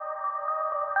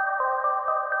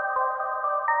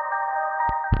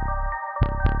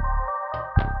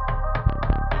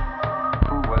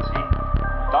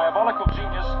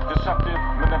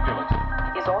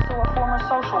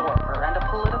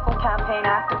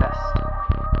campaign activist.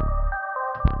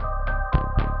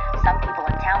 Some people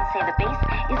in town say the base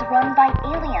is run by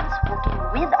aliens working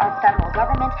with our federal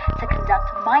government to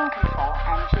conduct mind control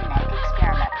and genetic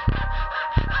experiments.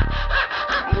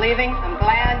 I'm leaving. I'm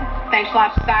glad. Thanks a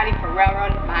lot, society, for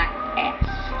railroading my ass.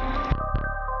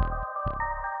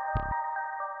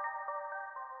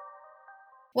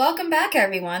 Welcome back,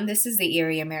 everyone. This is the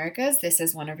Eerie Americas. This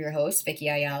is one of your hosts, Vicky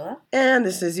Ayala. And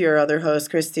this is your other host,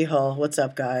 Christy Hull. What's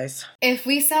up, guys? If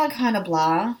we sound kind of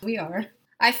blah, we are.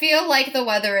 I feel like the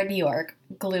weather in New York,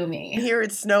 gloomy. Here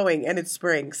it's snowing and it's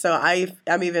spring, so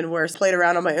I'm even worse. Played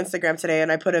around on my Instagram today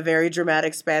and I put a very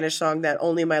dramatic Spanish song that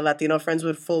only my Latino friends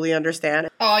would fully understand.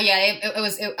 Oh yeah,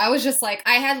 I was just like,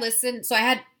 I had listened, so I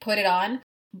had put it on,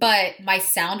 but my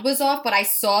sound was off, but I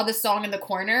saw the song in the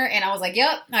corner and I was like,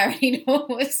 yep, I already know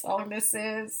what song this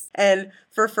is. And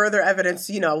for further evidence,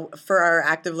 for our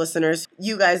active listeners,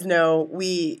 you guys know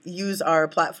we use our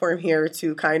platform here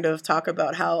to kind of talk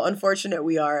about how unfortunate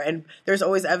we are. And there's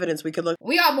always evidence we could look.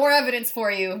 We got more evidence for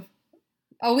you.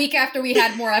 A week after we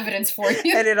had more evidence for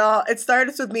you. And it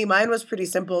started with me. Mine was pretty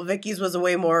simple. Vicky's was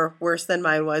way more worse than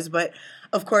mine was. But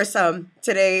of course,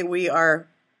 today we are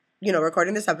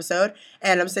recording this episode,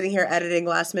 and I'm sitting here editing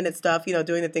last minute stuff,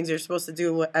 doing the things you're supposed to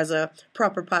do as a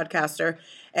proper podcaster.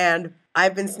 And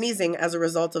I've been sneezing as a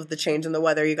result of the change in the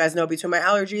weather. You guys know, between my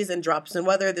allergies and drops in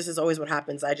weather, this is always what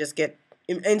happens. I just get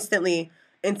instantly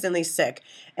sick.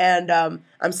 And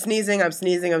I'm sneezing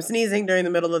during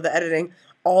the middle of the editing.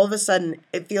 All of a sudden,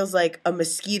 it feels like a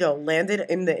mosquito landed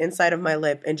in the inside of my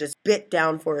lip and just bit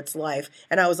down for its life.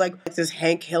 And I was like this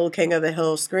Hank Hill, King of the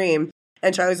Hill scream.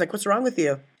 And Charlie's like, what's wrong with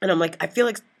you? And I'm like, I feel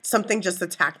like something just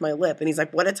attacked my lip. And he's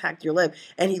like, what attacked your lip?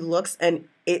 And he looks, and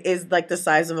it is like the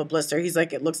size of a blister. He's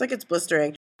like, it looks like it's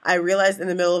blistering. I realized in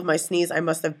the middle of my sneeze, I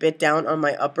must have bit down on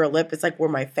my upper lip. It's like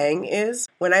where my fang is.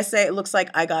 When I say it looks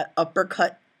like I got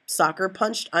uppercut soccer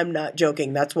punched, I'm not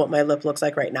joking. That's what my lip looks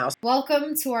like right now.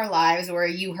 Welcome to our lives where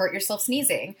you hurt yourself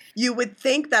sneezing. You would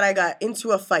think that I got into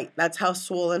a fight. That's how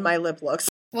swollen my lip looks.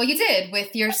 Well, you did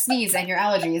with your sneeze and your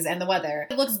allergies and the weather.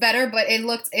 It looks better, but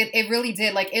it really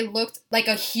did. Like, it looked like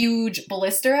a huge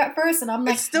blister at first. And I'm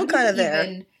like, it's still kind of there.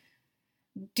 Even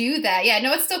do that? Yeah,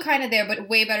 no, it's still kind of there, but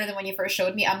way better than when you first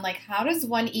showed me. I'm like, how does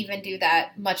one even do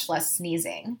that, much less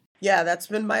sneezing? Yeah, that's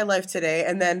been my life today.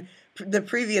 And then the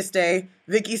previous day,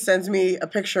 Vicky sends me a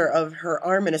picture of her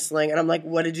arm in a sling. And I'm like,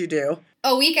 what did you do?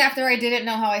 A week after I didn't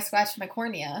know how I scratched my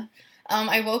cornea.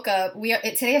 I woke up,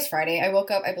 today is Friday, I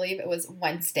woke up, I believe it was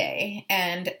Wednesday,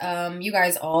 and you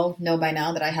guys all know by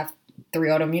now that I have 3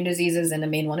 autoimmune diseases, and the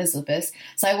main one is lupus.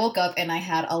 So I woke up and I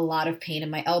had a lot of pain in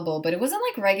my elbow, but it wasn't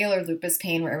like regular lupus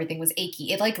pain where everything was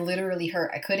achy. It like literally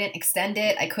hurt. I couldn't extend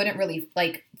it. I couldn't really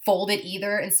like fold it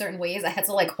either in certain ways. I had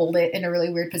to like hold it in a really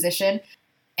weird position.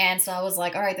 And so I was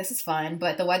like, all right, this is fun,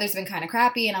 but the weather's been kind of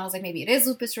crappy, and I was like, maybe it is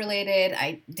lupus related.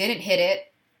 I didn't hit it.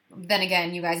 Then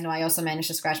again, you guys know I also managed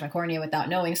to scratch my cornea without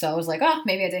knowing, so I was like, oh,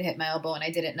 maybe I did hit my elbow and I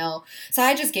didn't know. So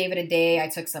I just gave it a day. I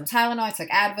took some Tylenol, I took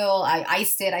Advil, I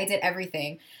iced it, I did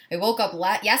everything. I woke up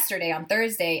yesterday on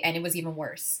Thursday and it was even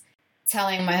worse.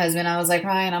 Telling my husband, I was like,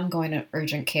 Ryan, I'm going to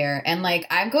urgent care. And like,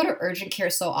 I go to urgent care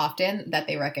so often that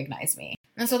they recognize me.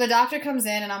 And so the doctor comes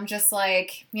in and I'm just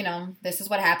like, this is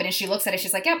what happened. And she looks at it.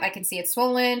 She's like, yep, I can see it's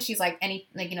swollen. She's like,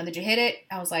 did you hit it?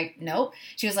 I was like, nope.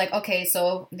 She was like, okay,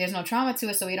 so there's no trauma to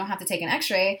it, so we don't have to take an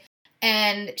x-ray.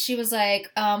 And she was like,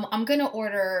 I'm going to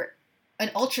order an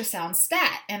ultrasound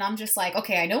stat. And I'm just like,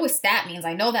 okay, I know what stat means.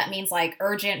 I know that means like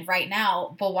urgent right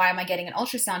now, but why am I getting an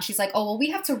ultrasound? She's like, oh, well,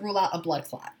 we have to rule out a blood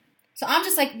clot. So I'm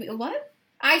just like, what?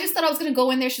 I just thought I was going to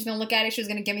go in there. She was going to look at it. She was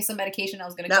going to give me some medication. I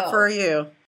was going to go. Not for you.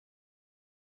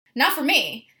 Not for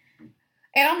me.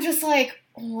 And I'm just like,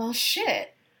 well,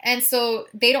 shit. And so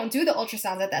they don't do the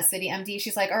ultrasounds at that city MD.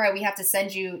 She's like, all right, we have to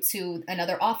send you to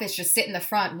another office. Just sit in the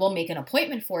front. We'll make an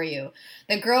appointment for you.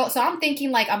 The girl, so I'm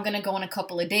thinking like, I'm going to go in a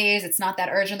couple of days. It's not that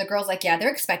urgent. The girl's like, yeah,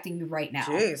 they're expecting you right now.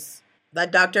 Jeez.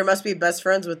 That doctor must be best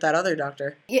friends with that other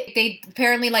doctor. Yeah, they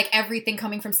apparently like everything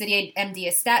coming from City MD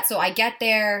is stat. So I get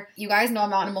there. You guys know I'm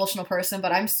not an emotional person,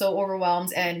 but I'm so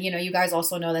overwhelmed. And, you guys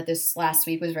also know that this last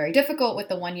week was very difficult with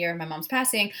the 1 year of my mom's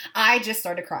passing. I just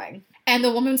started crying. And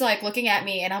the woman's like looking at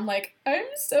me and I'm like, I'm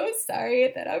so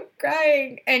sorry that I'm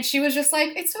crying. And she was just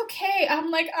like, it's okay.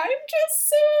 I'm like, I'm just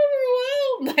so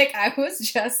overwhelmed. Like I was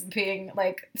just being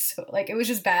like, so like, it was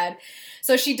just bad.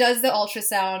 So she does the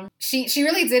ultrasound. She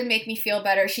really did make me feel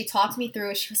better. She talked me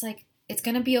through it. She was like, it's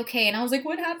going to be okay. And I was like,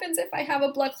 what happens if I have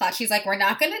a blood clot? She's like, we're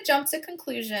not going to jump to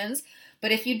conclusions.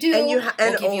 But if you do,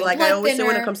 I always say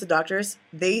when it comes to doctors,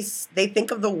 they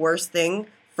think of the worst thing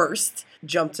first,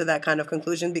 jump to that kind of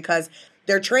conclusion, because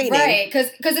They're training. Right,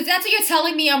 because if that's what you're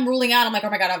telling me, I'm ruling out. I'm like, oh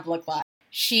my God, I have blood clot.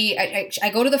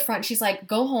 I go to the front. She's like,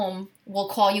 go home. We'll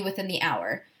call you within the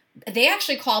hour. They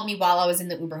actually called me while I was in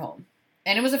the Uber home.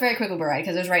 And it was a very quick Uber ride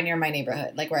because it was right near my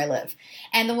neighborhood, like where I live.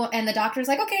 And the doctor's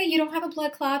like, okay, you don't have a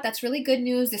blood clot. That's really good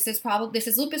news. This is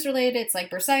lupus related. It's like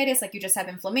bursitis, like you just have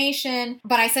inflammation.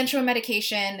 But I sent you a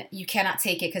medication. You cannot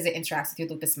take it because it interacts with your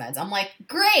lupus meds. I'm like,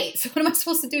 great. So what am I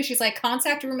supposed to do? She's like,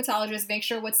 contact your rheumatologist. Make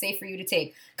sure what's safe for you to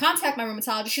take. Contact my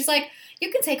rheumatologist. She's like,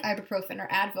 you can take ibuprofen or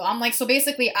Advil. I'm like, so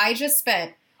basically I just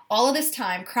spent all of this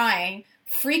time crying,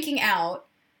 freaking out,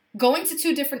 going to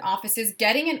 2 different offices,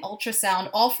 getting an ultrasound,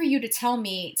 all for you to tell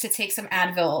me to take some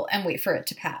Advil and wait for it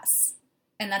to pass.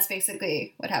 And that's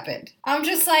basically what happened. I'm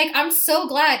just like, I'm so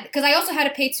glad. Because I also had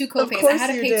to pay 2 copays. I had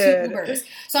to pay 2 Ubers.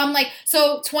 So I'm like,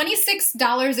 so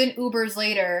 $26 in Ubers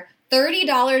later,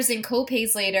 $30 in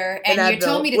copays later, and you're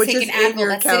telling me to take an Advil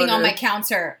that's sitting on my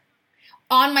counter.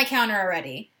 On my counter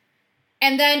already.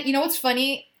 And then, you know what's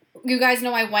funny? You guys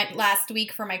know I went last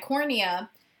week for my cornea.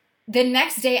 The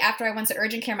next day after I went to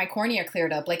urgent care, my cornea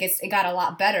cleared up. Like, it got a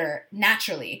lot better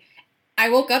naturally. I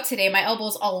woke up today, my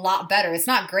elbow's a lot better. It's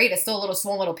not great. It's still a little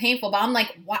swollen, a little painful. But I'm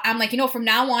like, you know, from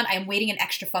now on, I'm waiting an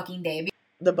extra fucking day.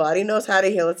 The body knows how to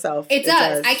heal itself. It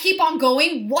does. I keep on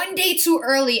going one day too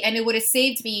early, and it would have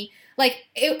saved me. Like,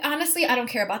 honestly, I don't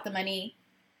care about the money.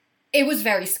 It was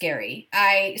very scary.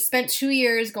 I spent 2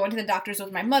 years going to the doctors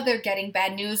with my mother, getting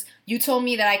bad news. You told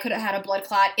me that I could have had a blood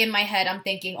clot. In my head, I'm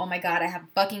thinking, oh my God, I have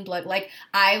fucking blood. Like,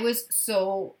 I was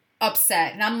so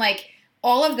upset. And I'm like,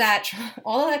 all of that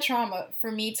trauma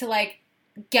for me to, like,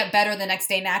 get better the next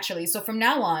day naturally. So from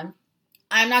now on,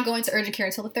 I'm not going to urgent care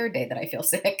until the 3rd day that I feel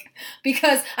sick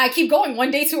because I keep going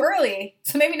one day too early.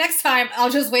 So maybe next time I'll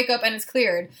just wake up and it's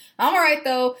cleared. I'm all right,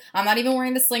 though. I'm not even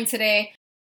wearing the sling today.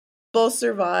 Both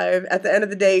survive. At the end of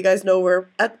the day, you guys know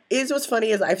what's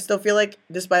funny is I still feel like,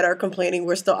 despite our complaining,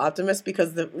 we're still optimists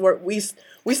because we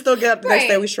still get up the next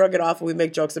day, we shrug it off, and we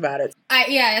make jokes about it.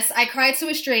 I cried to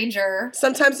a stranger.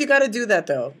 Sometimes you gotta do that,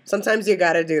 though. Sometimes you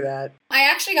gotta do that. I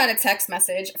actually got a text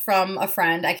message from a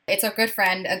friend. It's a good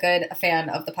friend, a good fan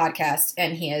of the podcast,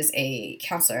 and he is a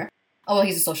counselor. Oh, well,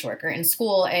 he's a social worker in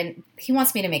school, and he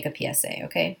wants me to make a PSA,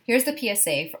 okay? Here's the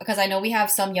PSA, because I know we have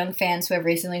some young fans who have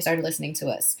recently started listening to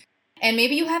us. And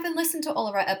maybe you haven't listened to all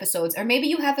of our episodes, or maybe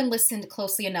you haven't listened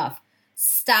closely enough.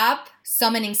 Stop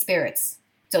summoning spirits.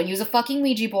 Don't use a fucking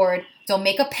Ouija board. Don't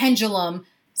make a pendulum.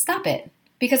 Stop it.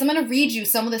 Because I'm going to read you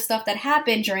some of the stuff that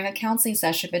happened during a counseling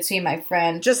session between my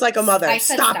friend. Just like a mother. I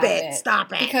said Stop it.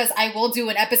 Stop it. Because I will do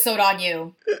an episode on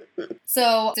you.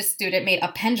 So this student made a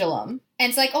pendulum. And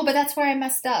it's like, oh, but that's where I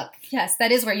messed up. Yes,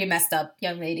 that is where you messed up,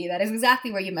 young lady. That is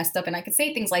exactly where you messed up. And I can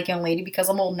say things like young lady because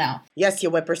I'm old now. Yes,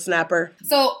 you whippersnapper.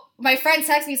 So my friend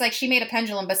texted me, he's like, she made a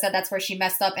pendulum, but said that's where she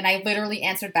messed up. And I literally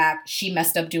answered back, she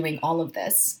messed up doing all of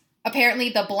this. Apparently,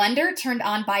 the blender turned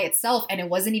on by itself and it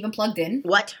wasn't even plugged in.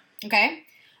 What? Okay.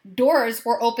 Doors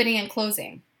were opening and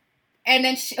closing. And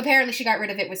then apparently she got rid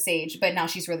of it with sage, but now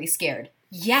she's really scared.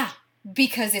 Yeah,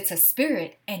 because it's a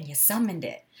spirit and you summoned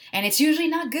it. And it's usually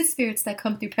not good spirits that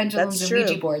come through pendulums and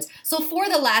Ouija boards. So for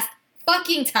the last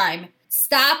fucking time,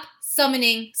 stop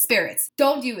summoning spirits.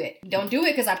 Don't do it. Don't do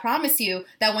it because I promise you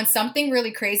that when something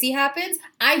really crazy happens,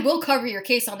 I will cover your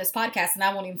case on this podcast and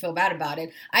I won't even feel bad about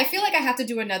it. I feel like I have to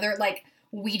do another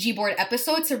Ouija board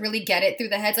episode to really get it through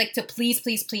the heads, to please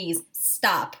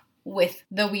stop with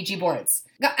the Ouija boards.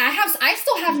 I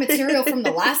still have material from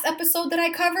the last episode that I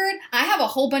covered. I have a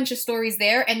whole bunch of stories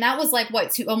there, and that was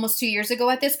almost 2 years ago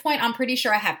at this point. I'm pretty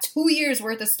sure I have 2 years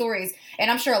worth of stories,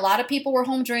 and I'm sure a lot of people were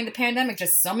home during the pandemic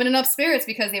just summoning up spirits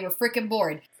because they were freaking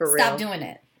bored. Stop doing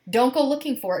it. Don't go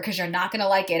looking for it because you're not going to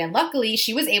like it. And luckily,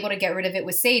 she was able to get rid of it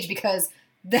with sage because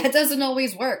that doesn't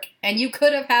always work. And you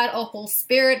could have had a whole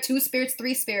spirit, 2 spirits,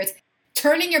 3 spirits.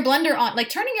 Turning your blender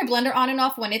on and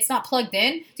off when it's not plugged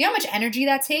in. Do you know how much energy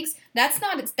that takes? That's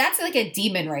like a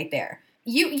demon right there.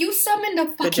 You summoned a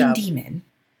fucking demon.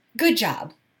 Good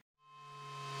job.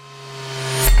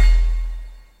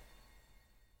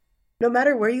 No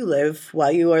matter where you live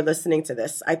while you are listening to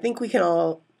this, I think we can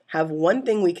all have one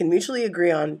thing we can mutually agree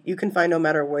on you can find no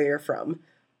matter where you're from.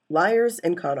 Liars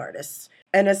and con artists.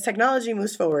 And as technology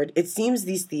moves forward, it seems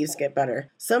these thieves get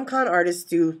better. Some con artists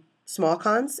do small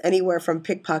cons, anywhere from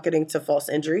pickpocketing to false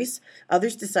injuries.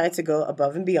 Others decide to go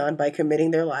above and beyond by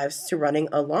committing their lives to running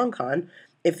a long con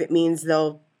if it means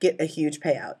they'll get a huge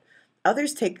payout.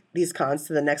 Others take these cons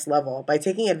to the next level by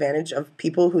taking advantage of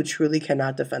people who truly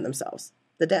cannot defend themselves,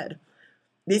 the dead.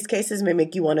 These cases may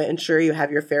make you want to ensure you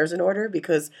have your affairs in order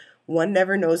because one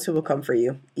never knows who will come for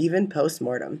you, even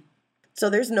post-mortem. So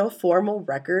there's no formal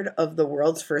record of the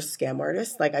world's first scam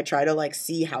artist. Like, I try to like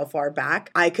see how far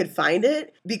back I could find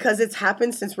it because it's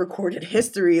happened since recorded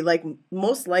history. Like,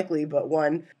 most likely, but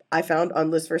one I found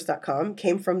on listfirst.com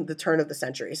came from the turn of the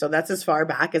century. So that's as far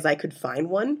back as I could find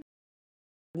one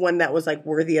that was like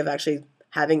worthy of actually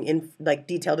having like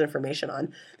detailed information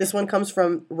on. This one comes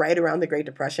from right around the Great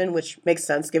Depression, which makes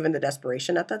sense given the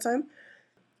desperation at that time.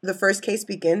 The first case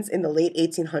begins in the late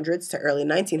 1800s to early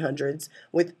 1900s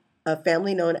with a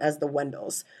family known as the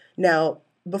Wendells. Now,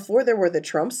 before there were the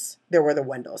Trumps, there were the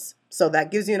Wendells. So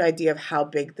that gives you an idea of how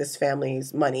big this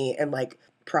family's money and like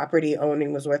property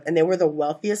owning was worth. And they were the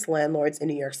wealthiest landlords in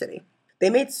New York City. They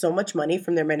made so much money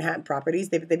from their Manhattan properties,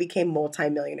 they became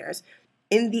multimillionaires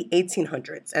in the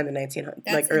 1800s and the 1900s,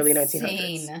 That's like early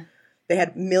insane. 1900s. They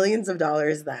had millions of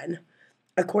dollars then.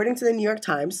 According to the New York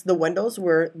Times, the Wendells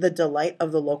were the delight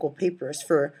of the local papers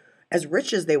for, as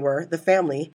rich as they were, the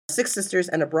family, 6 sisters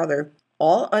and a brother,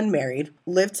 all unmarried,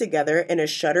 lived together in a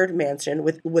shuttered mansion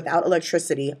without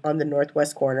electricity on the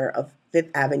northwest corner of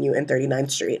 5th Avenue and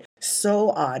 39th Street. So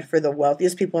odd for the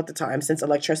wealthiest people at the time, since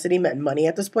electricity meant money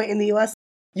at this point in the U.S.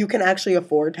 You can actually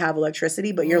afford to have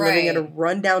electricity, but you're living in a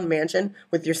rundown mansion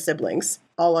with your siblings,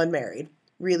 all unmarried.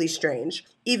 Really strange.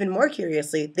 Even more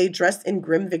curiously, they dressed in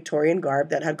grim Victorian garb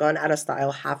that had gone out of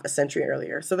style half a century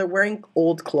earlier. So they're wearing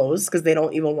old clothes because they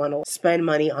don't even want to spend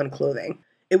money on clothing.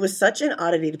 It was such an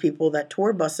oddity to people that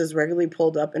tour buses regularly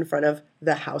pulled up in front of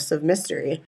the House of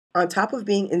Mystery. On top of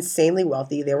being insanely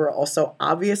wealthy, they were also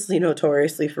obviously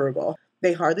notoriously frugal.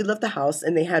 They hardly left the house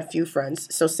and they had few friends,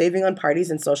 so saving on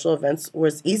parties and social events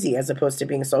was easy as opposed to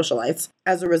being socialites.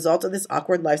 As a result of this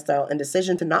awkward lifestyle and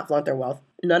decision to not flaunt their wealth,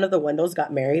 none of the Wendells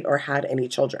got married or had any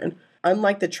children.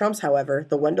 Unlike the Trumps, however,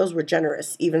 the Wendells were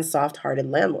generous, even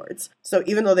soft-hearted landlords. So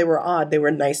even though they were odd, they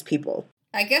were nice people.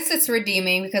 I guess it's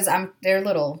redeeming because they're a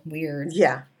little weird.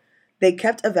 Yeah. They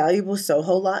kept a valuable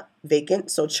Soho lot vacant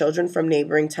so children from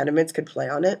neighboring tenements could play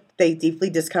on it. They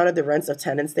deeply discounted the rents of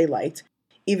tenants they liked.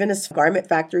 Even as garment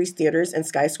factories, theaters, and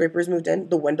skyscrapers moved in,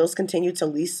 the Wendells continued to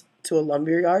lease to a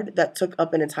lumberyard that took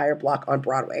up an entire block on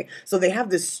Broadway. So they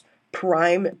have this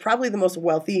prime, probably the most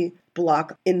wealthy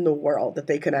block in the world that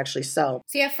they can actually sell.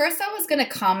 See, at first I was going to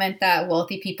comment that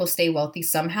wealthy people stay wealthy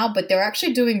somehow, but they're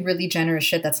actually doing really generous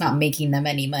shit that's not making them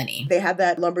any money. They had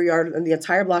that lumberyard and the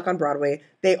entire block on Broadway.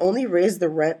 They only raised the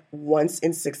rent once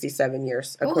in 67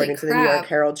 years, according to the New York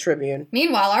Herald Tribune.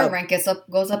 Meanwhile, our rent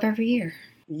goes up every year.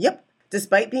 Yep.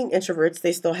 Despite being introverts,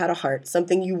 they still had a heart,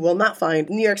 something you will not find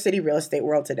in New York City real estate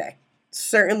world today.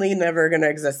 Certainly never going to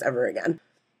exist ever again.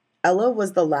 Ella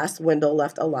was the last Wendell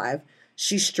left alive.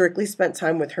 She strictly spent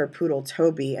time with her poodle,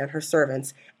 Toby, and her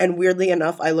servants. And weirdly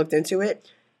enough, I looked into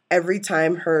it. Every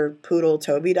time her poodle,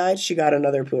 Toby, died, she got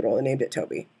another poodle and named it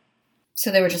Toby. So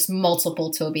there were just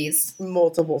multiple Tobys.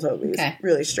 Multiple Tobys. Okay.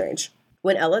 Really strange.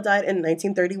 When Ella died in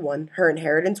 1931, her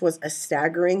inheritance was a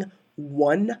staggering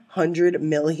 $100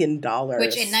 million.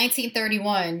 Which in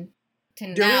 1931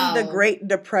 to during now. the Great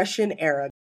Depression era.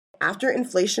 After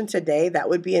inflation today, that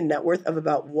would be a net worth of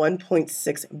about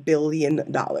 $1.6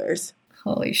 billion.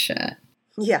 Holy shit.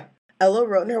 Yeah. Ella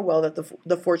wrote in her will that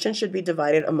the fortune should be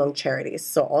divided among charities.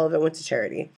 So all of it went to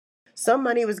charity. Some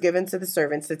money was given to the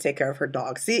servants to take care of her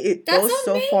dog. See, it That's goes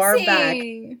amazing. So far back.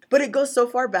 But it goes so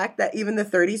far back that even the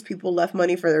 30s, people left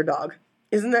money for their dog.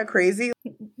 Isn't that crazy?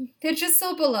 They're just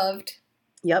so beloved.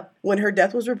 Yep. When her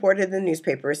death was reported in the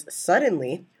newspapers,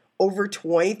 suddenly, over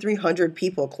 2,300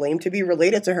 people claimed to be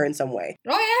related to her in some way.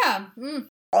 Oh, yeah. Mm.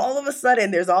 All of a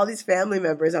sudden, there's all these family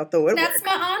members out the woodwork. That's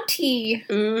my auntie.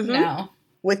 Mm-hmm. No.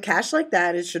 With cash like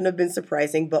that, it shouldn't have been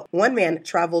surprising, but one man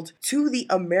traveled to the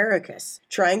Americas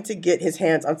trying to get his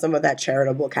hands on some of that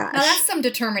charitable cash. Now, that's some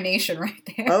determination right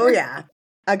there. Oh, yeah.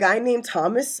 A guy named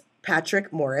Thomas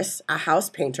Patrick Morris, a house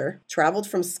painter, traveled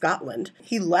from Scotland.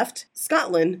 He left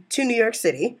Scotland to New York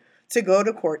City to go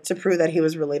to court to prove that he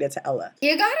was related to Ella.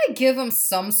 You gotta give him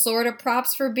some sort of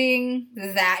props for being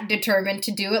that determined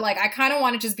to do it. Like, I kind of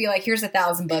want to just be like, here's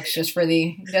 $1,000 just for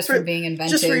being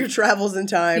inventive. Just for your travels and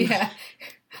time. Yeah.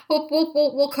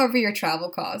 We'll cover your travel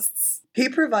costs. He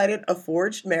provided a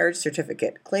forged marriage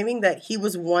certificate, claiming that he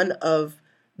was one of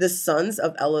the sons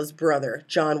of Ella's brother,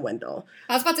 John Wendell.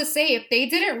 I was about to say, if they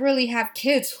didn't really have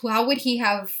kids, how would he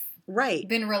have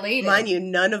been related? Mind you,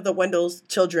 none of the Wendell's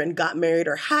children got married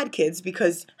or had kids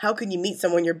because how can you meet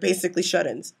someone you're basically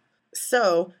shut-ins?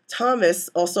 So, Thomas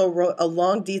also wrote a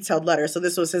long, detailed letter, so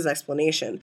this was his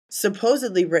explanation,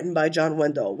 supposedly written by John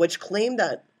Wendell, which claimed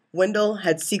that Wendell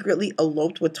had secretly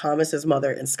eloped with Thomas's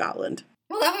mother in Scotland.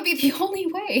 Well, that would be the only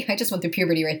way. I just went through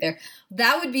puberty right there.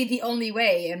 That would be the only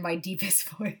way in my deepest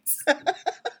voice.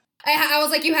 I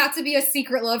was like, you have to be a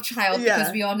secret love child Yeah.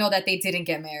 because we all know that they didn't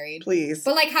get married. Please.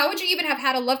 But, like, how would you even have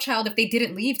had a love child if they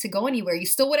didn't leave to go anywhere? You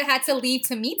still would have had to leave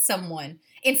to meet someone.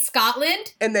 In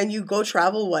Scotland? And then you go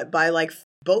travel, by, like,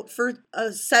 boat for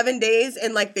 7 days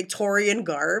in, like, Victorian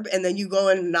garb, and then you go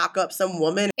and knock up some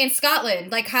woman. In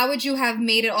Scotland. Like, how would you have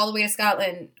made it all the way to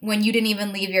Scotland when you didn't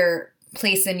even leave your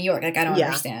place in New York? Like, I don't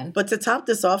understand. But to top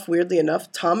this off, weirdly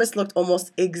enough, Thomas looked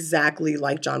almost exactly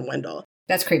like John Wendell.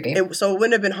 That's creepy. So it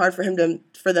wouldn't have been hard for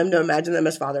them to imagine them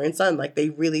as father and son. Like, they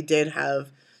really did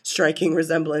have striking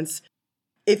resemblance.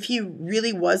 If he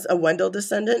really was a Wendell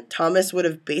descendant, Thomas would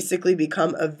have basically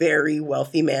become a very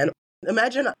wealthy man.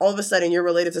 Imagine all of a sudden you're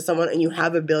related to someone and you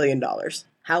have $1 billion.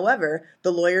 However,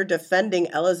 the lawyer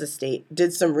defending Ella's estate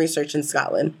did some research in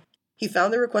Scotland. He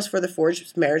found the request for the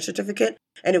forged marriage certificate,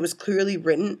 and it was clearly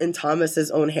written in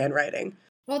Thomas's own handwriting.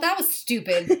 Well, that was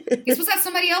stupid. You're supposed to have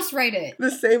somebody else write it.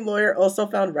 The same lawyer also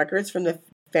found records from the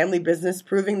family business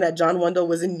proving that John Wendell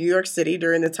was in New York City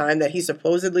during the time that he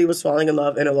supposedly was falling in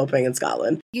love and eloping in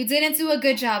Scotland. You didn't do a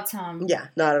good job, Tom. Yeah,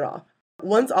 not at all.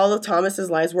 Once all of Thomas's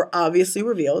lies were obviously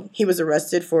revealed, he was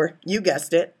arrested for, you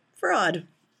guessed it, fraud.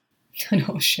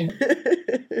 Oh, shit.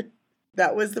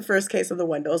 That was the first case of the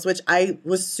Wendells, which I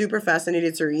was super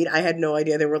fascinated to read. I had no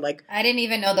idea there were, like, I didn't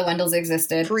even know the Wendells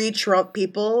existed. pre-Trump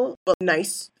people, but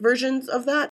nice versions of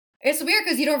that. It's weird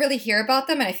because you don't really hear about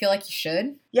them, and I feel like you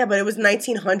should. Yeah, but it was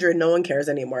 1900. No one cares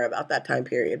anymore about that time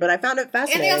period. But I found it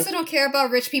fascinating. And they also don't care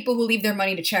about rich people who leave their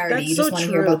money to charity. That's you just so want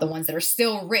to true. hear about the ones that are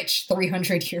still rich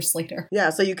 300 years later. Yeah,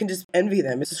 so you can just envy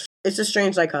them. It's a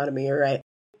strange dichotomy, you're right.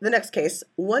 The next case,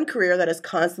 one career that is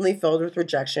constantly filled with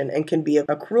rejection and can be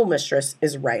a cruel mistress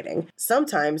is writing.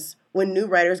 Sometimes, when new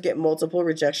writers get multiple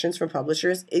rejections from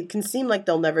publishers, it can seem like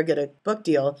they'll never get a book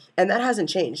deal, and that hasn't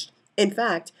changed. In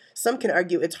fact, some can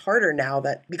argue it's harder now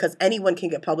that because anyone can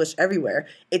get published everywhere,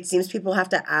 it seems people have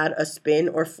to add a spin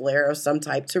or flair of some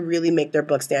type to really make their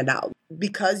book stand out.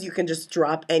 Because you can just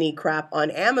drop any crap on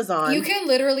Amazon. You can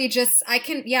literally just, I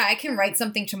can write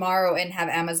something tomorrow and have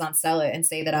Amazon sell it and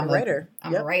say that I'm a writer.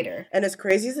 I'm a writer. And as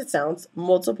crazy as it sounds,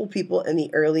 multiple people in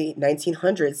the early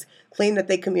 1900s claim that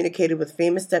they communicated with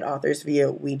famous dead authors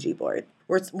via Ouija board.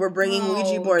 We're bringing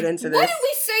Ouija board into this. What did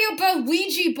we say about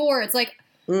Ouija boards? Like,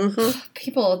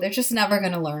 people, they're just never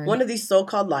going to learn. One of these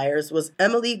so-called liars was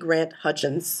Emily Grant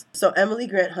Hutchins. So Emily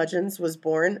Grant Hutchins was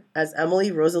born as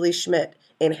Emily Rosalie Schmidt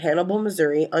in Hannibal,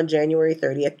 Missouri on January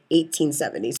 30th,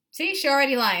 1870. See, she's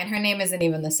already lying. Her name isn't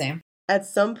even the same. At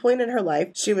some point in her life,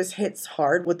 she was hit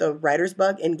hard with the writer's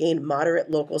bug and gained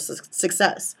moderate local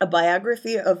success. A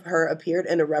biography of her appeared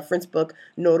in a reference book,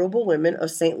 Notable Women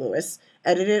of St. Louis,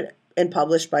 edited and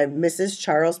published by Mrs.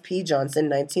 Charles P. Johnson,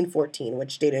 1914,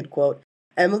 which stated, quote,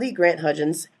 Emily Grant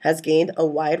Hutchins has gained a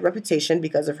wide reputation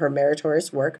because of her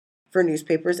meritorious work for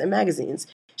newspapers and magazines.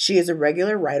 She is a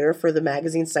regular writer for the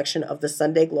magazine section of the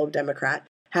Sunday Globe Democrat,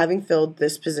 having filled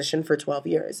this position for 12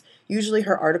 years. Usually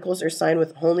her articles are signed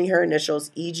with only her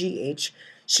initials, EGH.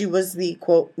 She was the,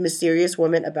 quote, mysterious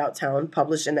woman about town,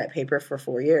 published in that paper for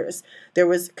 4 years. There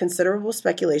was considerable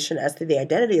speculation as to the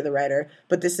identity of the writer,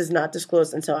 but this is not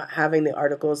disclosed until after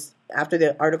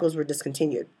the articles were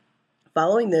discontinued.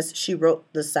 Following this, she wrote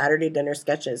the Saturday Dinner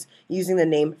sketches using the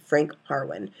name Frank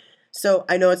Harwin. So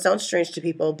I know it sounds strange to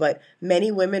people, but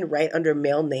many women write under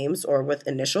male names or with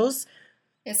initials.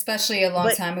 Especially a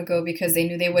long time ago because they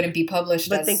knew they wouldn't be published.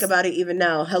 But think about it even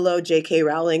now. Hello, J.K.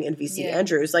 Rowling and V.C.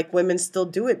 Andrews. Like, women still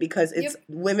do it because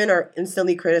women are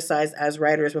instantly criticized as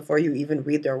writers before you even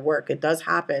read their work. It does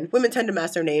happen. Women tend to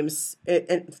mask their names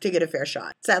to get a fair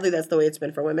shot. Sadly, that's the way it's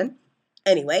been for women.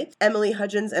 Anyway, Emily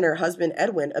Hutchins and her husband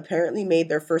Edwin apparently made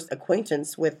their first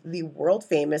acquaintance with the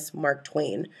world-famous Mark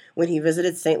Twain when he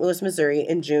visited St. Louis, Missouri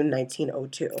in June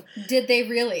 1902. Did they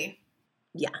really?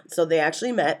 Yeah, so they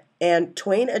actually met, and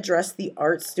Twain addressed the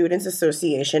Art Students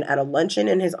Association at a luncheon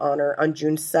in his honor on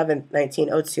June 7th,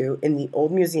 1902 in the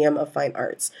Old Museum of Fine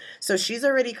Arts. So she's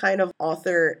already kind of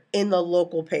author in the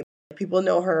local paper. People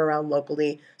know her around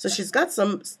locally. So she's got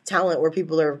some talent where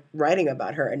people are writing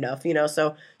about her enough,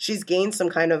 so she's gained some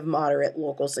kind of moderate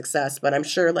local success. But I'm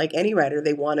sure, like any writer,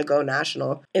 they want to go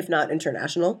national, if not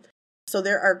international. So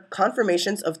there are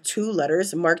confirmations of 2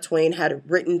 letters Mark Twain had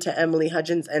written to Emily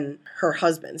Hutchins and her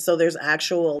husband. So there's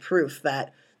actual proof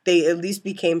that they at least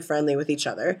became friendly with each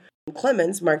other.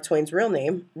 Clemens, Mark Twain's real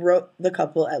name, wrote the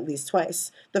couple at least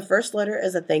twice. The first letter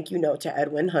is a thank you note to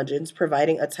Edwin Hutchins,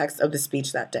 providing a text of the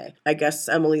speech that day. I guess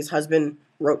Emily's husband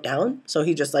wrote down, so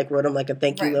he just wrote him a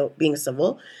thank you note, being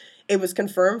civil. It was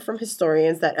confirmed from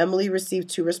historians that Emily received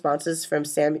 2 responses from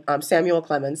Samuel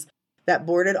Clemens that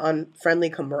bordered on friendly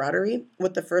camaraderie.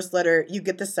 With the first letter, you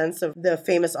get the sense of the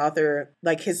famous author,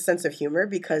 like his sense of humor,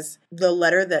 because the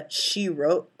letter that she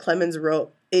wrote, Clemens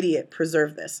wrote, "Idiot,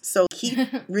 preserve this." So he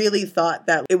really thought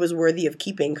that it was worthy of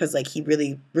keeping because like he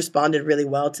really responded really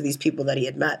well to these people that he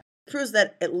had met. It proves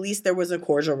that at least there was a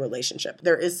cordial relationship.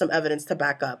 There is some evidence to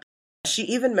back up. She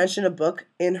even mentioned a book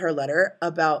in her letter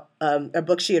about a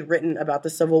book she had written about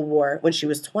the Civil War when she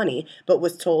was 20, but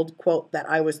was told, quote, that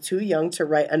I was too young to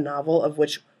write a novel of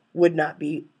which would not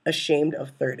be ashamed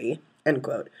of 30, end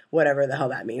quote. Whatever the hell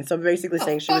that means. So basically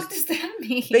saying she was... What does that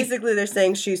mean? Basically, they're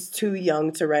saying she's too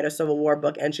young to write a Civil War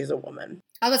book and she's a woman.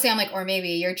 I was saying, I'm like, or maybe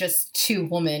you're just too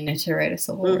woman to write a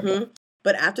Civil War book.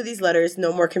 But after these letters,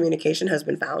 no more communication has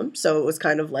been found. So it was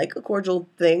kind of like a cordial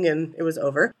thing and it was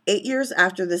over. 8 years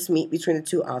after this meet between the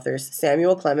two authors,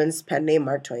 Samuel Clemens, pen name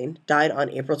Mark Twain, died on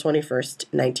April 21st,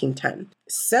 1910.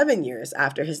 7 years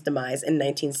after his demise in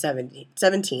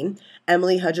 1917,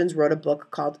 Emily Hudgens wrote a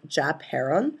book called Jap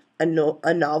Heron,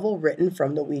 a novel written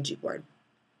from the Ouija board.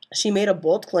 She made a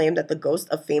bold claim that the ghost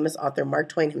of famous author Mark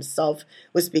Twain himself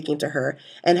was speaking to her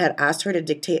and had asked her to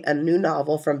dictate a new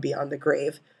novel from beyond the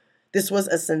grave. This was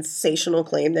a sensational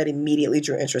claim that immediately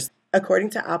drew interest. According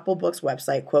to Apple Books'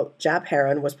 website, quote, Jap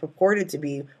Heron was purported to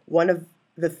be one of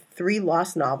the 3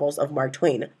 lost novels of Mark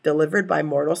Twain, delivered by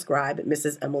mortal scribe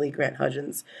Mrs. Emily Grant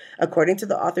Hudgens. According to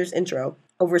the author's intro,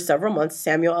 over several months,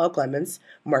 Samuel L. Clemens,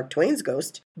 Mark Twain's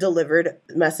ghost, delivered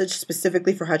a message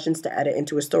specifically for Hudgens to edit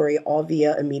into a story, all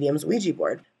via a medium's Ouija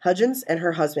board. Hudgens and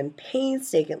her husband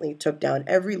painstakingly took down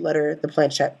every letter the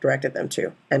planchette directed them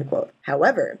to, end quote.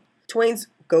 However, Twain's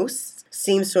ghost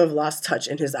seems to have lost touch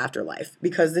in his afterlife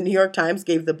because the New York Times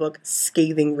gave the book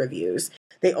scathing reviews.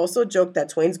 They also joked that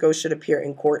Twain's ghost should appear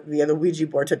in court via the Ouija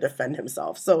board to defend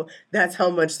himself. So that's how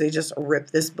much they just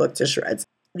ripped this book to shreds.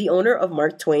 The owner of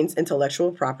Mark Twain's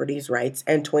intellectual properties rights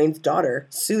and Twain's daughter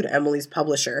sued Emily's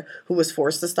publisher, who was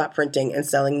forced to stop printing and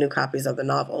selling new copies of the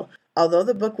novel. Although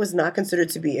the book was not considered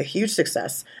to be a huge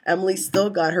success, Emily still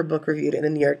got her book reviewed in the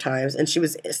New York Times, and she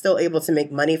was still able to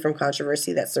make money from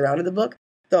controversy that surrounded the book,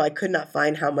 though I could not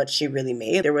find how much she really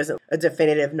made. There wasn't a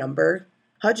definitive number.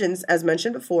 Hudgens, as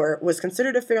mentioned before, was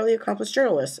considered a fairly accomplished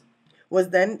journalist, was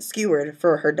then skewered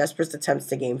for her desperate attempts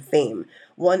to gain fame.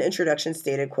 One introduction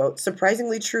stated, quote,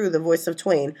 surprisingly true, the voice of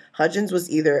Twain, Hudgens was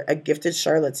either a gifted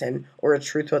charlatan or a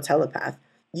truthful telepath.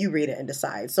 You read it and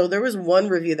decide. So there was one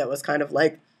review that was kind of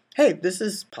like, hey, this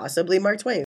is possibly Mark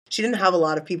Twain. She didn't have a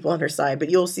lot of people on her side, but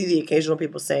you'll see the occasional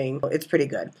people saying it's pretty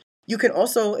good. You can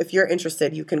also, if you're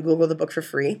interested, you can Google the book for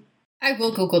free. I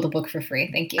will Google the book for free.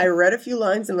 Thank you. I read a few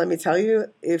lines, and let me tell you,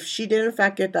 if she did in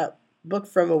fact get that book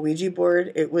from a Ouija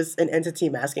board, it was an entity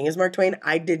masking as Mark Twain.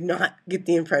 I did not get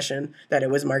the impression that it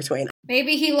was Mark Twain.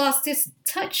 Maybe he lost his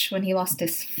touch when he lost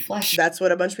his flesh. That's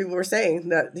what a bunch of people were saying,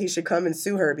 that he should come and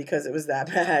sue her because it was that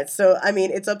bad. So, I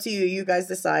mean, it's up to you. You guys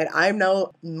decide. I'm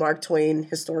no Mark Twain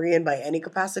historian by any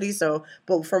capacity,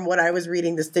 but from what I was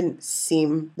reading, this didn't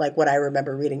seem like what I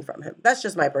remember reading from him. That's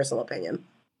just my personal opinion.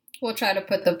 We'll try to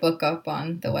put the book up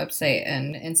on the website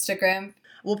and Instagram.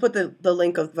 We'll put the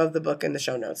link of the book in the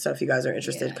show notes. So if you guys are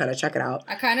interested, kind of check it out.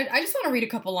 I just want to read a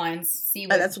couple lines. See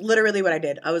what... That's literally what I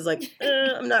did. I was like,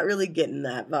 I'm not really getting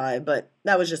that vibe, but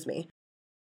that was just me.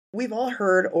 We've all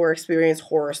heard or experienced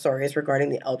horror stories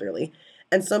regarding the elderly,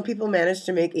 and some people manage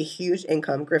to make a huge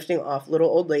income grifting off little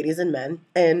old ladies and men.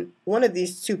 And one of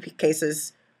these 2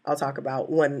 cases I'll talk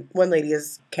about, one lady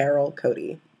is Carol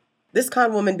Cody. This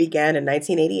con woman began in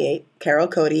 1988. Carol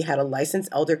Cody had a licensed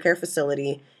elder care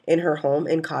facility in her home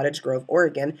in Cottage Grove,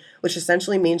 Oregon, which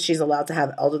essentially means she's allowed to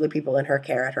have elderly people in her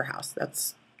care at her house.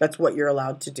 That's what you're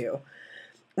allowed to do.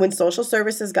 When social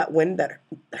services got wind that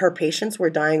her patients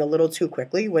were dying a little too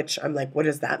quickly, which I'm like, what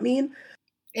does that mean?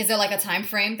 Is there like a time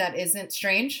frame that isn't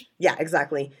strange? Yeah,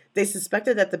 exactly. They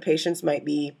suspected that the patients might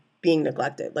be being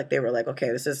neglected. Like they were like,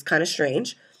 okay, this is kind of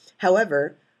strange.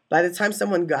 However, by the time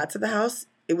someone got to the house,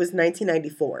 it was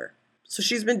 1994. So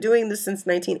she's been doing this since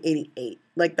 1988.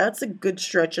 Like, that's a good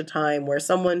stretch of time where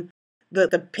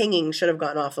the pinging should have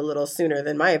gone off a little sooner,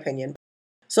 than my opinion.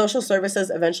 Social services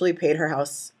eventually paid her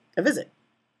house a visit.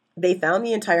 They found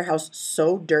the entire house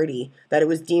so dirty that it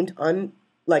was deemed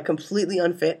completely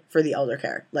unfit for the elder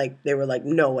care. Like, they were like,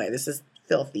 no way, this is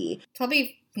filthy.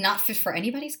 Probably not fit for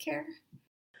anybody's care.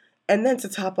 And then to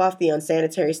top off the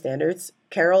unsanitary standards,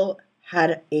 Carol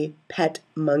had a pet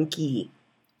monkey.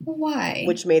 Why?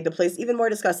 Which made the place even more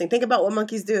disgusting. Think about what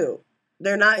monkeys do.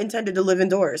 They're not intended to live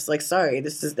indoors. Like, sorry,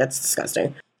 that's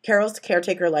disgusting. Carol's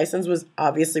caretaker license was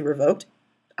obviously revoked.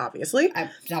 Obviously.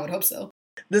 I would hope so.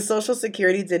 The Social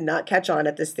Security did not catch on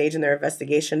at this stage in their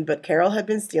investigation, but Carol had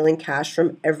been stealing cash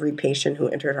from every patient who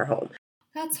entered her home.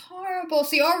 That's horrible. horrible.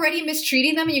 So you're already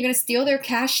mistreating them and you're going to steal their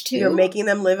cash too? You're making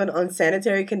them live in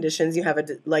unsanitary conditions. You have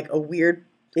a weird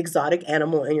exotic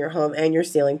animal in your home and you're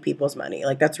stealing people's money.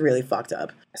 Like, that's really fucked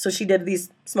up. So she did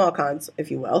these small cons, if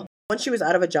you will. Once she was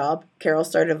out of a job, Carol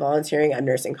started volunteering at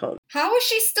nursing homes. How is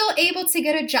she still able to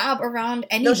get a job around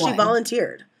anyone? No, she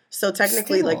volunteered. So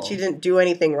technically, like, she didn't do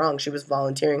anything wrong. She was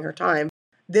volunteering her time.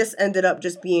 This ended up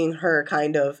just being her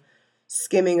kind of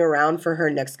skimming around for her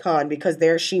next con, because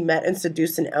there she met and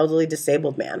seduced an elderly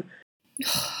disabled man.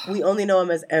 We only know him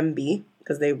as MB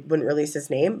because they wouldn't release his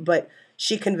name, but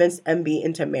she convinced MB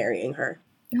into marrying her.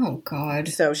 Oh, God.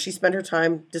 So she spent her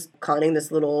time just conning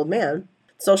this little old man.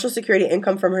 Social Security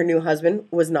income from her new husband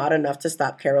was not enough to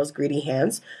stop Carol's greedy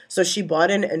hands, so she brought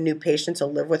in a new patient to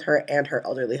live with her and her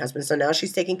elderly husband. So now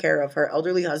she's taking care of her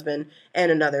elderly husband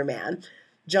and another man.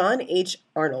 John H.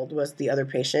 Arnold was the other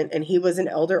patient, and he was an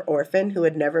elder orphan who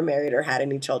had never married or had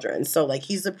any children. So, like,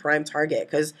 he's the prime target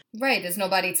because... Right, there's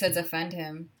nobody to defend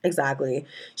him. Exactly.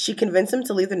 She convinced him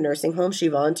to leave the nursing home she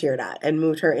volunteered at and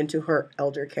moved her into her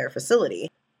elder care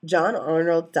facility. John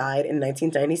Arnold died in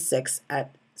 1996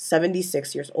 at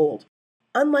 76 years old.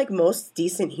 Unlike most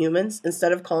decent humans,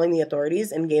 instead of calling the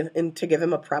authorities and to give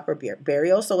him a proper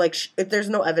burial, so, like, if there's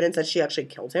no evidence that she actually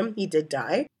killed him, he did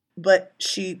die, but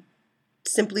she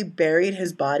simply buried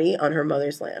his body on her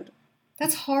mother's land.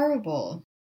 That's horrible.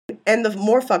 And the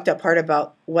more fucked up part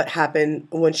about what happened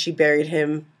when she buried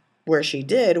him where she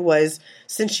did was,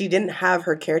 since she didn't have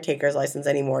her caretaker's license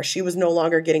anymore, she was no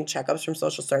longer getting checkups from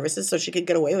social services, so she could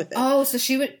get away with it. Oh, so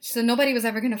nobody was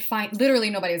ever going to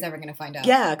literally nobody was ever going to find out.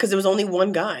 Yeah, because it was only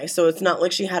one guy, so it's not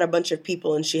like she had a bunch of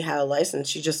people and she had a license.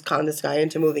 She just conned this guy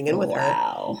into moving in with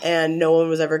her. And no one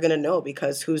was ever going to know,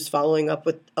 because who's following up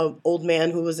with an old man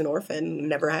who was an orphan and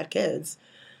never had kids?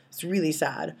 It's really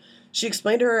sad. She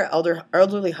explained to her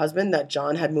elderly husband that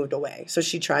John had moved away. So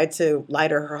she tried to lie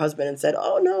to her husband and said,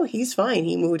 oh, no, he's fine.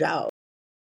 He moved out.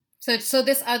 So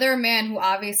this other man who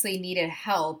obviously needed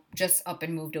help just up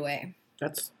and moved away.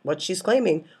 That's what she's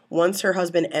claiming. Once her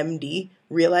husband, MD,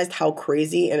 realized how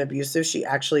crazy and abusive she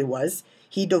actually was,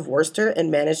 he divorced her and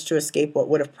managed to escape what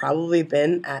would have probably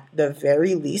been, at the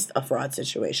very least, a fraud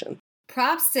situation.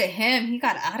 Props to him. He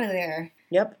got out of there.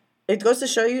 Yep. It goes to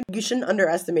show you shouldn't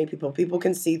underestimate people. People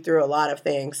can see through a lot of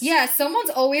things. Yeah, someone's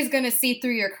always going to see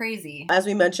through your crazy. As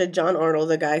we mentioned, John Arnold,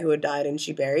 the guy who had died and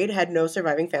she buried, had no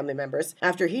surviving family members.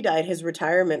 After he died, his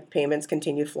retirement payments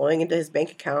continued flowing into his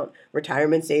bank account,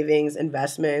 retirement savings,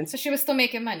 investments. So she was still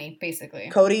making money, basically.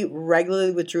 Cody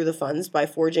regularly withdrew the funds by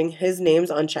forging his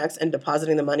names on checks and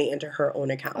depositing the money into her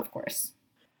own account. Of course.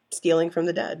 Stealing from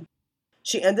the dead.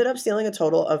 She ended up stealing a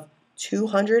total of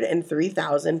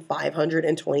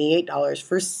 $203,528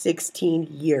 for 16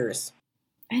 years.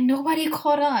 And nobody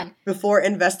caught on. Before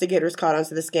investigators caught on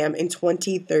to the scam in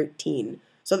 2013.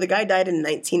 So the guy died in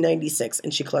 1996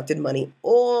 and she collected money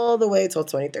all the way till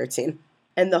 2013.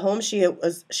 And the home she had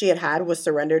was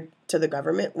surrendered to the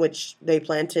government, which they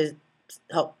planned to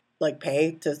help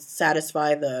pay to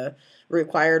satisfy the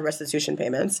required restitution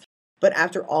payments. But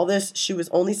after all this, she was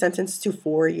only sentenced to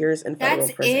 4 years in federal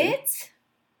prison. That's it?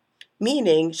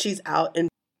 Meaning she's out and...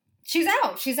 She's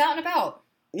out and about.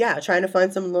 Yeah, trying to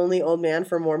find some lonely old man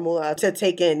for more moolah to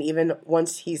take in, even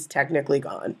once he's technically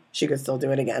gone. She could still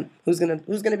do it again. Who's gonna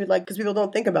be like... Because people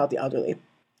don't think about the elderly.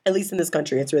 At least in this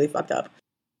country, it's really fucked up.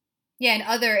 Yeah, in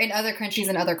other countries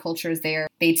and other cultures, they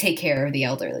take care of the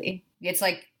elderly. It's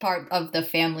like part of the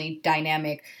family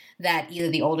dynamic that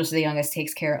either the oldest or the youngest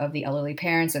takes care of the elderly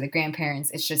parents or the grandparents.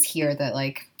 It's just here that,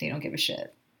 they don't give a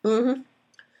shit. Mm-hmm.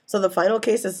 So the final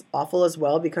case is awful as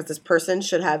well, because this person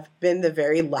should have been the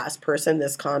very last person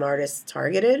this con artist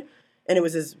targeted, and it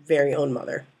was his very own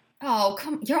mother. Oh,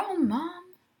 your own mom?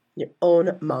 Your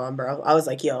own mom, bro. I was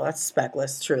like, yo, that's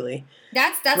speckless, truly.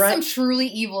 That's some truly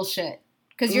evil shit,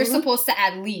 because you're supposed to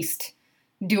at least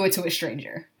do it to a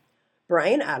stranger.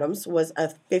 Brian Adams was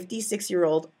a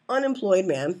 56-year-old unemployed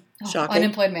man. Shocking.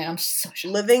 Unemployed man. I'm so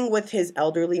shocked. Living with his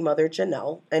elderly mother,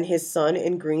 Janelle, and his son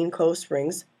in Green Cove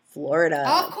Springs, Florida.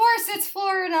 Of course it's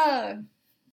Florida.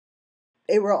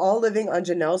 They were all living on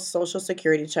Janelle's Social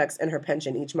Security checks and her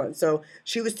pension each month. So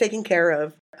she was taking care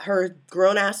of her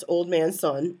grown-ass old man's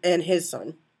son and his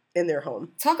son in their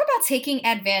home. Talk about taking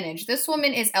advantage. This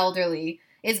woman is elderly,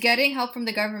 is getting help from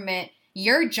the government.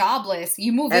 You're jobless.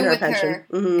 You move in with her,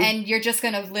 and you're just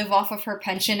going to live off of her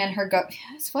pension and her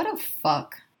Yes, what a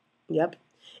fuck. Yep.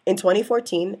 In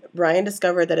 2014, Brian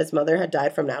discovered that his mother had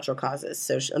died from natural causes.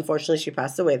 So unfortunately, she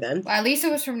passed away then. Well, at least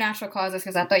it was from natural causes,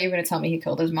 because I thought you were going to tell me he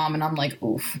killed his mom, and I'm like,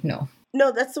 oof, no.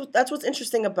 No, that's what's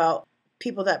interesting about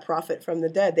people that profit from the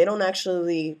dead. They don't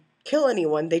actually kill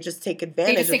anyone. They just take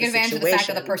advantage of the situation. They just take advantage of the fact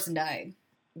that the person died.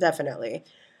 Definitely.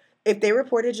 If they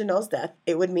reported Janelle's death,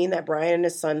 it would mean that Brian and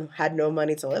his son had no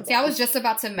money to live See, on. I was just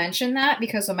about to mention that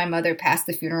because when my mother passed,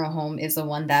 the funeral home is the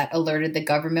one that alerted the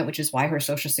government, which is why her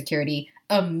Social Security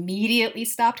immediately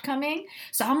stopped coming.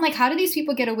 So I'm like, how do these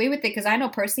people get away with it? Because I know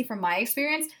personally from my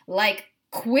experience, like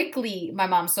quickly my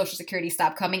mom's Social Security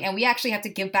stopped coming and we actually had to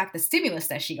give back the stimulus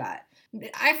that she got.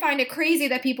 I find it crazy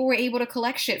that people were able to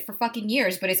collect shit for fucking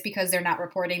years, but it's because they're not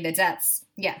reporting the deaths.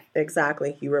 Yeah.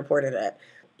 Exactly. He reported it.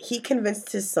 He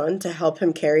convinced his son to help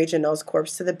him carry Janelle's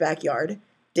corpse to the backyard,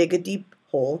 dig a deep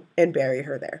hole, and bury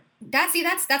her there. That's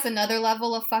another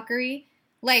level of fuckery.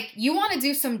 Like, you want to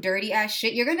do some dirty ass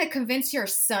shit, you're gonna convince your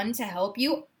son to help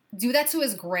you do that to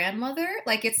his grandmother?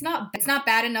 Like, it's not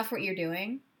bad enough what you're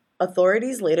doing.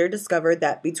 Authorities later discovered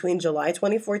that between July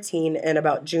 2014 and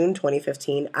about June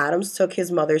 2015, Adams took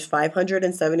his mother's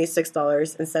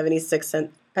 $576.76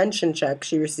 pension check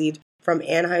she received from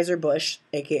Anheuser-Busch,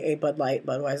 aka Bud Light,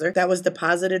 Budweiser, that was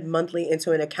deposited monthly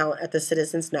into an account at the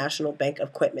Citizens National Bank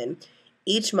of Quitman.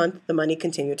 Each month, the money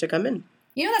continued to come in.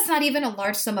 You know, that's not even a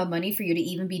large sum of money for you to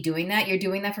even be doing that. You're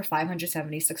doing that for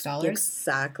 $576.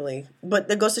 Exactly. But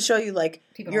that goes to show you, like,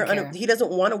 he doesn't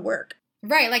want to work.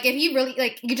 Right, like, if he really,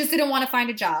 like, you just didn't want to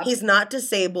find a job. He's not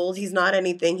disabled. He's not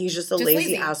anything. He's just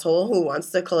lazy asshole who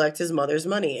wants to collect his mother's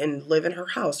money and live in her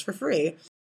house for free.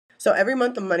 So every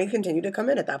month, the money continued to come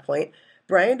in at that point.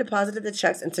 Brian deposited the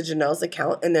checks into Janelle's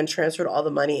account and then transferred all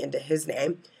the money into his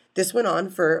name. This went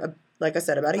on for, like I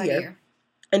said, about a year.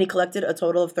 And he collected a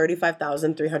total of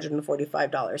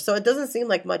 $35,345. So it doesn't seem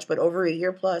like much, but over a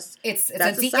year plus, it's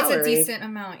a decent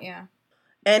amount, yeah.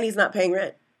 And he's not paying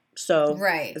rent. So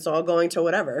right. It's all going to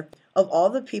whatever. Of all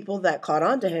the people that caught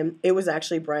on to him, it was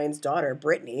actually Brian's daughter,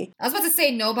 Brittany. I was about to say,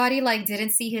 nobody, like, didn't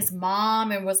see his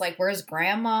mom and was like, where's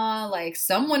grandma? Like,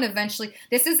 someone eventually...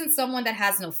 This isn't someone that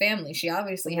has no family. She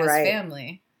obviously has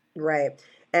family. Right.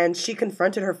 And she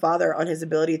confronted her father on his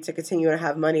ability to continue to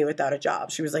have money without a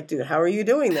job. She was like, dude, how are you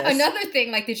doing this? Another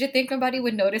thing, like, did you think nobody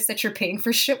would notice that you're paying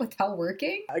for shit without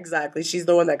working? Exactly. She's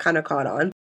the one that kind of caught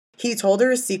on. He told her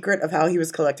a secret of how he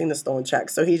was collecting the stolen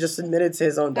checks, so he just admitted to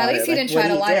his own daughter. At least he didn't try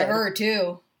to lie to her,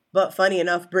 too. But funny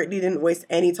enough, Brittany didn't waste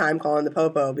any time calling the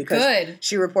popo because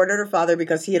she reported her father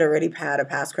because he had already had a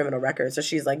past criminal record. So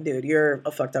she's like, dude, you're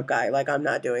a fucked up guy. Like, I'm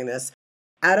not doing this.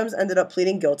 Adams ended up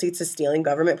pleading guilty to stealing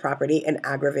government property and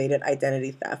aggravated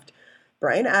identity theft.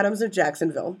 Brian Adams of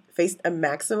Jacksonville faced a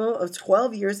maximum of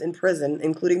 12 years in prison,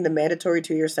 including the mandatory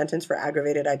 2-year sentence for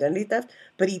aggravated identity theft,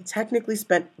 but he technically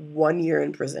spent 1 year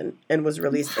in prison and was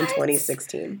released in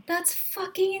 2016. That's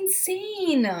fucking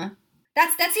insane.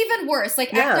 That's even worse.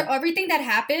 Like, after everything that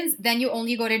happens, then you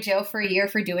only go to jail for a year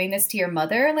for doing this to your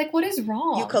mother? Like, what is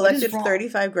wrong? You collected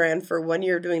 $35,000 for 1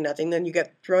 year doing nothing, then you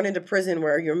get thrown into prison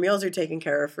where your meals are taken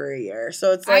care of for a year.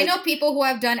 So it's like... I know people who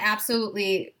have done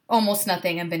absolutely almost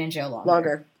nothing and been in jail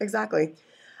longer. Exactly.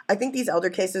 I think these elder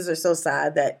cases are so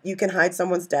sad that you can hide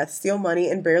someone's death, steal money,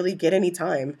 and barely get any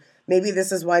time. Maybe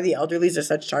this is why the elderlies are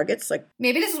such targets. Like,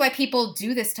 maybe this is why people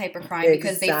do this type of crime,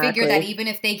 because they figure that even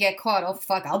if they get caught, oh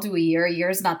fuck, I'll do a year. A year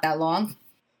is not that long.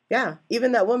 Yeah,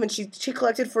 even that woman, she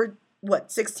collected for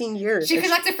 16 years. She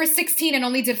collected for 16 and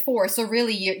only did 4, so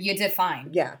really you did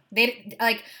fine. Yeah. They,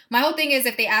 like, my whole thing is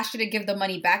if they asked you to give the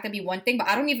money back, that'd be one thing, but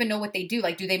I don't even know what they do.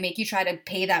 Like, do they make you try to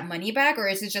pay that money back, or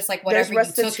is it just like whatever There's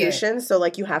you took restitution, so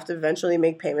like you have to eventually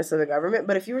make payments to the government,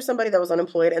 but if you were somebody that was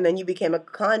unemployed and then you became a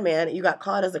con man, you got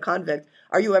caught as a convict,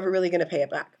 are you ever really going to pay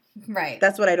it back? Right.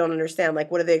 That's what I don't understand.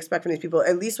 Like, what do they expect from these people?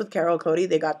 At least with Carol Cody,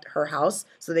 they got her house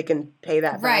so they can pay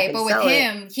that back. Right, but with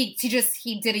him, he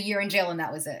did a year in jail and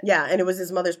that was it. Yeah, and it was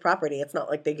his mother's property. It's not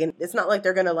like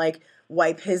they're gonna like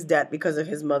wipe his debt because of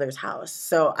his mother's house.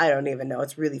 So I don't even know.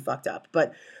 It's really fucked up.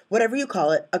 But whatever you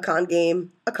call it, a con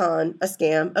game, a con, a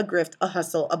scam, a grift, a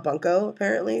hustle, a bunco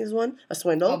apparently is one, a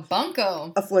swindle, a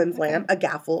bunco, a flimflam, a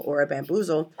gaffle, or a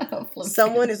bamboozle.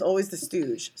 Someone is always the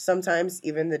stooge. Sometimes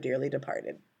even the dearly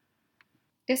departed.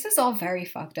 This is all very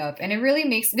fucked up, and it really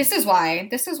makes... This is why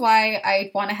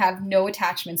I want to have no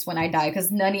attachments when I die, because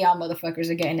none of y'all motherfuckers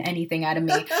are getting anything out of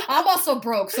me. I'm also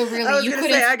broke, so really,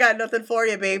 I got nothing for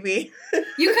you, baby.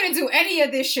 You couldn't do any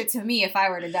of this shit to me if I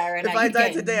were to die right now. If I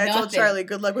died today, I told Charlie,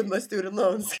 good luck with my student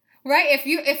loans. Right?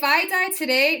 If I die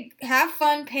today, have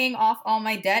fun paying off all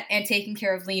my debt and taking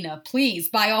care of Lena. Please,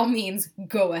 by all means,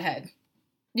 go ahead.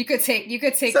 You could take the money in my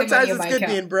account. Sometimes it's good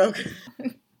being broke.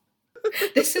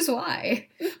 This is why.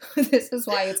 This is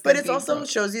why it's good. But it also broke.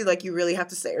 Shows you, like, you really have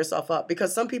to set yourself up,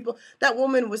 because some people, that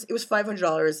woman was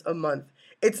 $500 a month.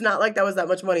 It's not like that was that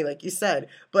much money, like you said.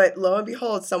 But lo and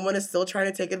behold, someone is still trying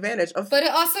to take advantage of... But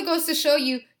it also goes to show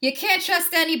you can't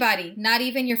trust anybody, not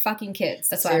even your fucking kids.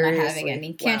 That's why I'm not having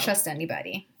any. Can't trust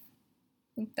anybody.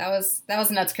 That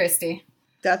was nuts, Christy.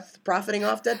 Death profiting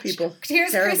off dead people.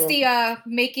 Here's Terrible. Christy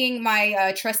making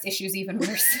my trust issues even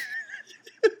worse.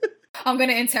 I'm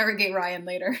gonna interrogate Ryan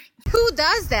later. Who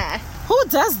does that? Who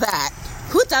does that?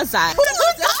 Who does that? Who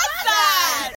does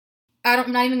that?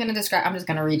 I'm not even gonna describe. I'm just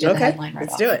gonna read you the headline right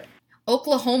let's off. do it.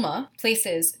 Oklahoma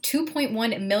places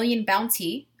 $2.1 million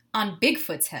bounty on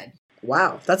Bigfoot's head.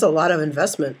 Wow, that's a lot of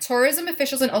investment. Tourism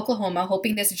officials in Oklahoma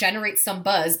hoping this generates some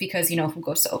buzz because, you know, who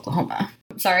goes to Oklahoma?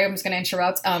 Sorry, I'm just going to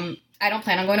interrupt. I don't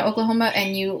plan on going to Oklahoma,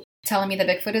 and you telling me that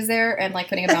Bigfoot is there and, like,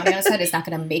 putting a bounty on his head is not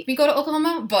going to make me go to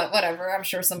Oklahoma, but whatever. I'm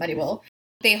sure somebody will.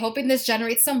 They hoping this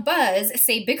generates some buzz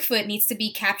say Bigfoot needs to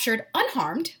be captured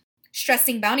unharmed,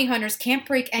 stressing bounty hunters can't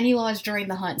break any laws during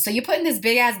the hunt. So you put in this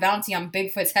big-ass bounty on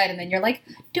Bigfoot's head, and then you're like,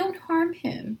 don't harm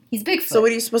him. He's Bigfoot. So what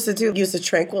are you supposed to do? Use a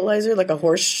tranquilizer, like a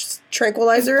horse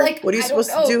tranquilizer? Like, what are you supposed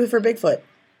to do for Bigfoot?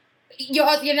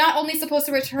 You're not only supposed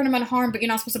to return him unharmed, but you're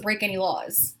not supposed to break any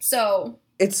laws. So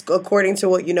It's according to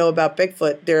what you know about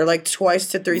Bigfoot. They're like twice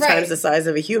to three times the size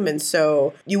of a human.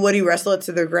 So what do you wrestle it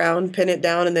to the ground, pin it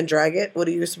down, and then drag it? What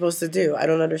are you supposed to do? I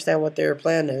don't understand what their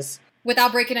plan is.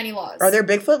 without breaking any laws. Are there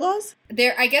Bigfoot laws?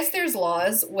 I guess there's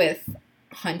laws with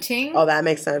hunting. Oh, that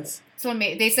makes sense. So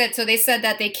they said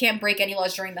that they can't break any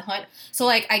laws during the hunt. So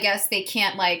like I guess they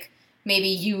can't like maybe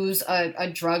use a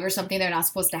drug or something they're not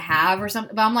supposed to have or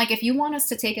something. But I'm like, if you want us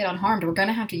to take it unharmed, we're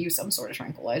gonna have to use some sort of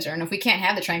tranquilizer. And if we can't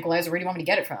have the tranquilizer, where do you want me to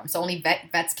get it from? So only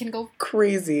vets can go.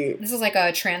 Crazy. This is like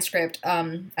a transcript.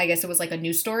 I guess it was like a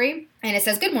news story, and it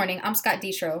says, "Good morning, I'm Scott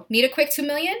Detro. Need a quick $2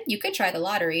 million? You could try the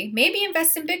lottery. Maybe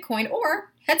invest in Bitcoin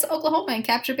or head to Oklahoma and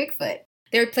capture Bigfoot."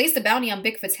 They placed a bounty on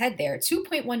Bigfoot's head there,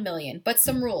 $2.1 million, but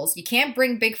some rules. You can't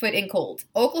bring Bigfoot in cold.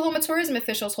 Oklahoma tourism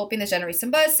officials, hoping to generate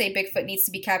some buzz, say Bigfoot needs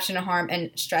to be captured unharmed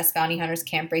and stress bounty hunters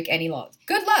can't break any laws.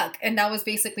 Good luck! And that was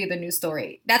basically the news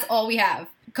story. That's all we have.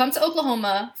 Come to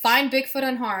Oklahoma, find Bigfoot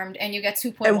unharmed, and you get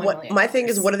 $2.1 million. My thing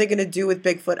is, what are they going to do with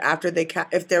Bigfoot after they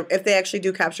if they actually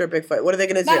do capture a Bigfoot? What are they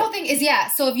going to do? My whole thing is,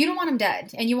 so if you don't want him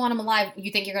dead and you want him alive, you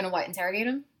think you're going to what? Interrogate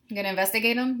him? You're gonna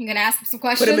investigate him? You're gonna ask him some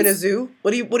questions? Put him in a zoo?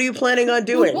 What are you planning on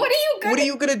doing? What are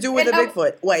you gonna do with a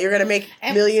Bigfoot? What, you're gonna make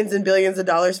millions and billions of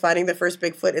dollars finding the first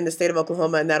Bigfoot in the state of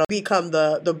Oklahoma, and that'll become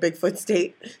the Bigfoot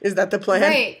state? Is that the plan?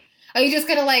 Right. Are you just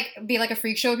gonna like be like a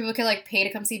freak show? People can like pay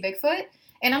to come see Bigfoot?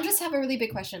 And I'm just have a really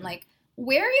big question, like,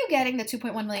 where are you getting the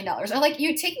 $2.1 million? Or like,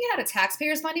 you taking it out of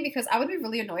taxpayers' money? Because I would be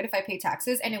really annoyed if I paid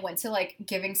taxes and it went to like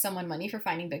giving someone money for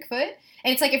finding Bigfoot.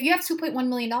 And it's like, if you have $2.1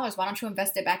 million, why don't you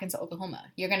invest it back into Oklahoma?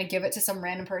 You're going to give it to some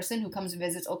random person who comes and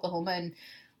visits Oklahoma and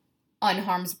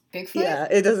unharms Bigfoot? Yeah,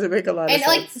 it doesn't make a lot of sense.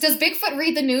 And like, does Bigfoot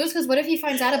read the news? Because what if he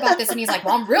finds out about this and he's like,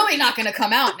 well, I'm really not going to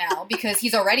come out now because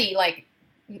he's already like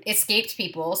escaped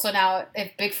people. So now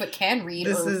if Bigfoot can read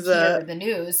hear the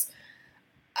news...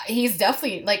 He's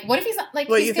definitely like. What if he's not like?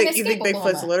 What, he's you think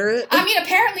Oklahoma? Bigfoot's literate? I mean,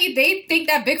 apparently they think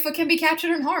that Bigfoot can be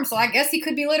captured and harmed, so I guess he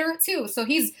could be literate too. So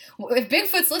if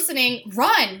Bigfoot's listening,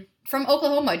 run from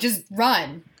Oklahoma. Just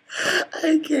run.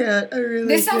 I can't. I really.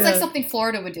 This sounds like something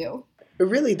Florida would do. It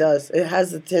really does. It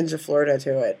has a tinge of Florida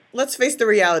to it. Let's face the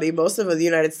reality. Most of the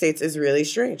United States is really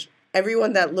strange.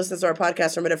 Everyone that listens to our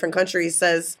podcast from a different country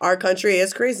says our country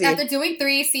is crazy. After doing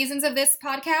 3 seasons of this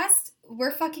podcast,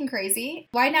 we're fucking crazy.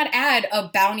 Why not add a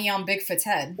bounty on Bigfoot's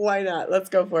head? Why not? Let's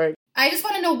go for it. I just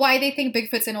want to know why they think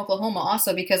Bigfoot's in Oklahoma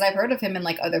also, because I've heard of him in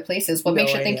like other places. What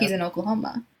makes you think he's in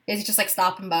Oklahoma? Is he just like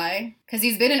stopping by? Because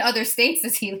he's been in other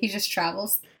states. He just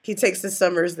travels? He takes his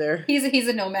summers there. He's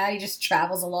a nomad. He just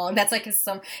travels along. That's like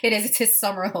it's his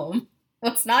summer home.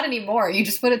 Well, it's not anymore. You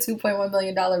just put a $2.1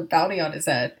 million bounty on his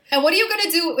head. And what are you going to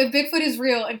do if Bigfoot is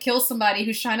real and kills somebody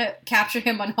who's trying to capture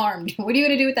him unharmed? What are you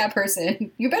going to do with that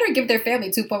person? You better give their family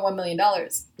 $2.1 million.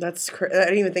 That's I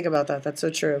didn't even think about that. That's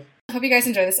so true. I hope you guys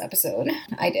enjoy this episode.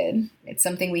 I did. It's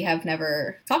something we have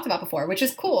never talked about before, which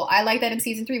is cool. I like that in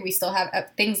season 3, we still have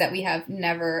things that we have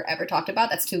never, ever talked about.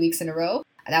 That's 2 weeks in a row.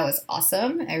 That was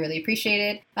awesome. I really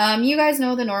appreciate it. You guys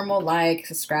know the normal, like,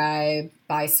 subscribe,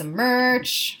 buy some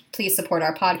merch. Please support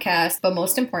our podcast. But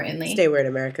most importantly, stay weird,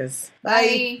 Americas.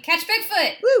 Bye. Catch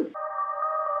Bigfoot. Woo.